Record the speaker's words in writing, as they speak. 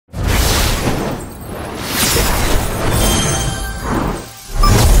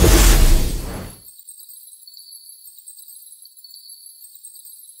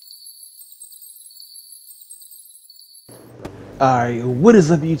Alright, what is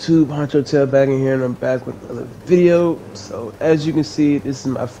up YouTube? Honcho Tail back in here and I'm back with another video. So as you can see, this is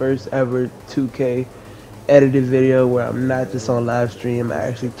my first ever 2K edited video where I'm not just on live stream. I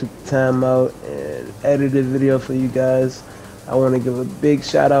actually took the time out and edited video for you guys. I want to give a big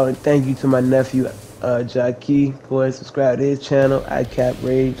shout out and thank you to my nephew Jackie. Go ahead and subscribe to his channel,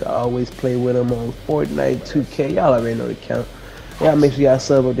 iCapRage. I always play with him on Fortnite 2K. Y'all already know the count. Y'all make sure y'all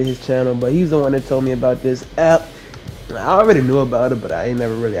sub up to his channel, but he's the one that told me about this app. I already knew about it, but I ain't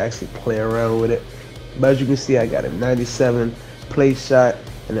never really actually play around with it. But as you can see, I got a 97 play shot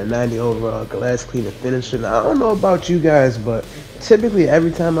and a 90 overall glass cleaner finisher. Now, I don't know about you guys, but typically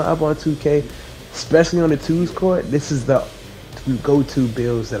every time I up on 2K, especially on the twos court, this is the go-to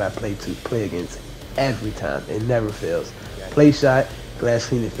builds that I play against every time. It never fails. Play shot, glass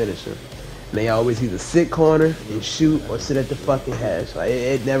cleaner finisher. And they always either sit corner and shoot or sit at the fucking hash. Like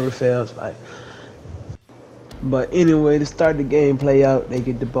it never fails. Like. But anyway, to start the gameplay out, they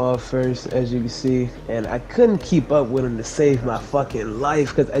get the ball first, as you can see, and I couldn't keep up with them to save my fucking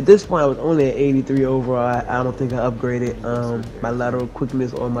life, because at this point I was only at 83 overall. I don't think I upgraded my lateral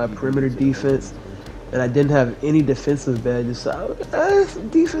quickness or my perimeter defense, and I didn't have any defensive badges, so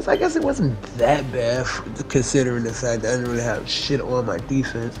defense, I guess it wasn't that bad considering the fact that I didn't really have shit on my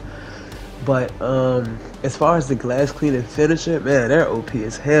defense. But as far as the glass cleaning finisher, man, they're OP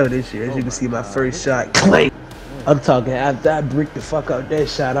as hell this year. As you can see, my first shot, clank. I'm talking, after I brick the fuck out that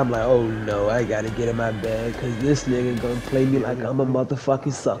shot, I'm like, oh no, I gotta get in my bag, cause this nigga gonna play me like I'm a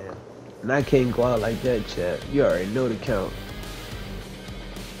motherfucking sucker. And I can't go out like that, chat. You already know the count.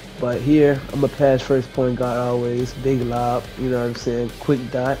 But here, I'm a pass first point guard always, big lob, you know what I'm saying,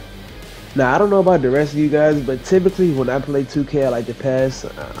 quick dot. Now, I don't know about the rest of you guys, but typically when I play 2K, I like to pass.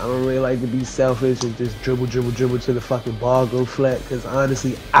 I don't really like to be selfish and just dribble till the fucking ball go flat, because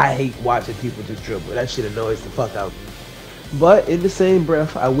honestly, I hate watching people just dribble. That shit annoys the fuck out. But in the same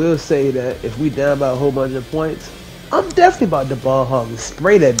breath, I will say that if we down by a whole bunch of points, I'm definitely about to ball hog and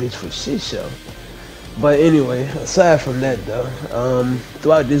spray that bitch for shit show. But anyway, aside from that though,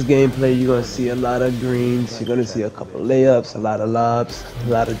 throughout this gameplay, you're going to see a lot of greens, you're going to see a couple layups, a lot of lobs, a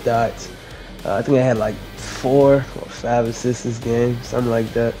lot of dots. I think I had like 4 or 5 assists this game, something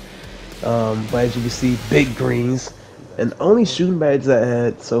like that. But as you can see, big greens. And the only shooting badge I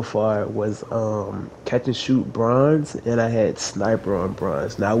had so far was catch and shoot bronze, and I had sniper on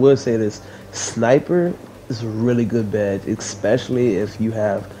bronze. Now I will say this, sniper is a really good badge, especially if you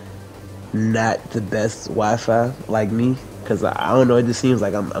have not the best Wi-Fi like me, because I don't know, it just seems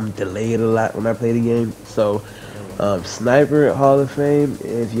like I'm delayed a lot when I play the game. So sniper Hall of Fame,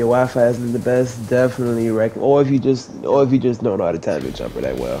 if your Wi-Fi isn't the best, definitely recommend, or if you just don't know how to time your jumper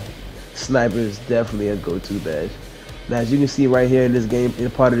that well, sniper is definitely a go-to badge. Now as you can see right here in this game,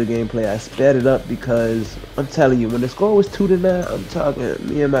 in part of the gameplay, I sped it up because I'm telling you, when the score was 2-9, I'm talking,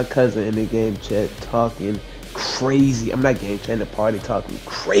 me and my cousin in the game chat talking crazy. I'm not game chat, in the party talking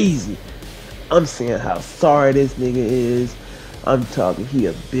crazy. I'm saying how sorry this nigga is. I'm talking, he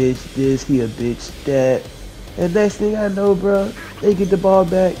a bitch this, he a bitch that. And next thing I know, bro, they get the ball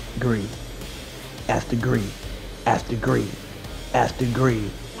back, green. After green. After green. After green.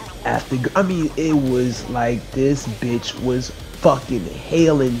 After green. I mean, it was like this bitch was fucking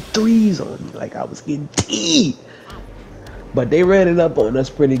hailing threes on me. Like I was getting teed. But they ran it up on us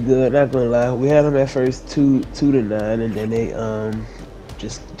pretty good, not gonna lie. We had them at first 2-9, and then they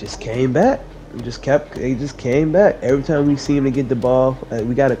just came back. They just came back. Every time we seem to get the ball,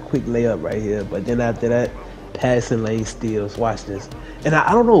 we got a quick layup right here. But then after that, passing lane steals. Watch this. And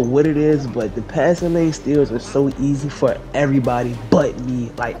I don't know what it is, but the passing lane steals are so easy for everybody but me.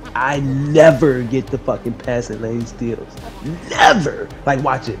 Like, I never get the fucking passing lane steals. Never. Like,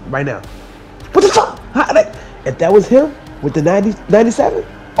 watch it right now. What the fuck? If that was him with the 97,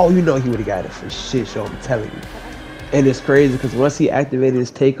 oh, you know he would have got it for shit show, I'm telling you. And it's crazy because once he activated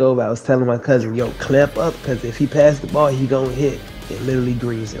his takeover, I was telling my cousin, yo, clamp up, because if he passed the ball, he gonna hit. It literally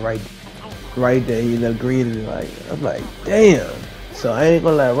greens it right there, you know, greening it. Like, I'm like, damn. So I ain't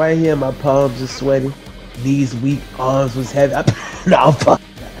gonna lie, right here my palms are sweaty, knees weak, arms was heavy. No, fuck.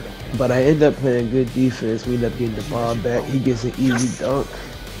 But I end up playing good defense. We end up getting the ball back. He gets an easy dunk,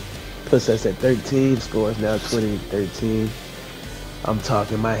 puts us at 13. Scores now 20-13. I'm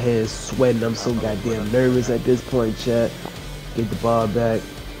talking, my hands sweating. I'm so goddamn nervous at this point, chat. Get the ball back.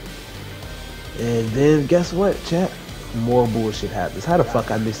 And then guess what, chat? More bullshit happens. How the fuck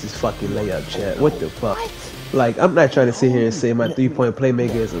I missed this fucking layup, chat? What the fuck? Like, I'm not trying to sit here and say my 3-point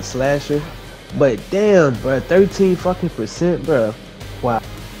playmaker is a slasher, but damn, bro, 13 fucking %, bro. Wow.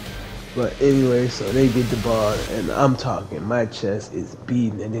 But anyway, so they get the ball, and I'm talking, my chest is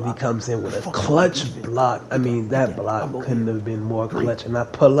beating, and then he comes in with a clutch block. I mean, that block couldn't have been more clutch, and I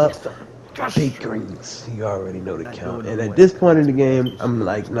pull up, big greens. You already know the count. And at this point in the game, I'm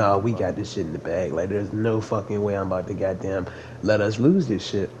like, nah, we got this shit in the bag. Like, there's no fucking way I'm about to goddamn let us lose this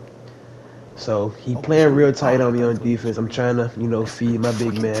shit. So he playing real tight on me on defense. I'm trying to, you know, feed my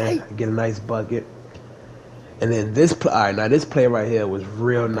big man, get a nice bucket. And then this play, all right, now this play right here was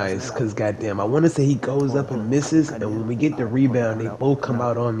real nice because goddamn, I want to say he goes up and misses, and when we get the rebound, they both come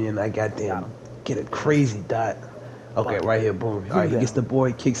out on me, and I goddamn get a crazy dot. Okay, right here, boom. All right, he gets the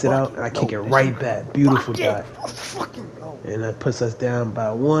board, kicks it out, and I kick it right back. Beautiful dot. And that puts us down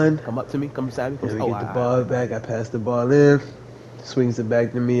by 1. Come up to me, come beside me. And we get the ball back. I pass the ball in. Swings it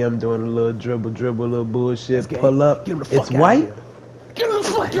back to me. I'm doing a little dribble, little bullshit. Pull up. It's white. Get the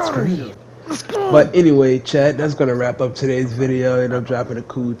fuck out of here. But anyway, chat, that's going to wrap up today's video. And I'm dropping a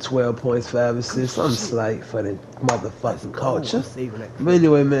cool 12 points, 5 assists. I'm slight for the motherfucking culture. But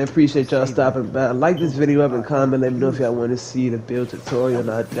anyway, man, appreciate y'all stopping by. Like this video up and comment. Let me know if y'all want to see the build tutorial.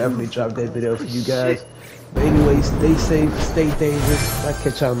 And I'll definitely drop that video for you guys. But anyway, stay safe, stay dangerous. I'll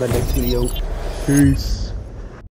catch y'all in my next video. Peace.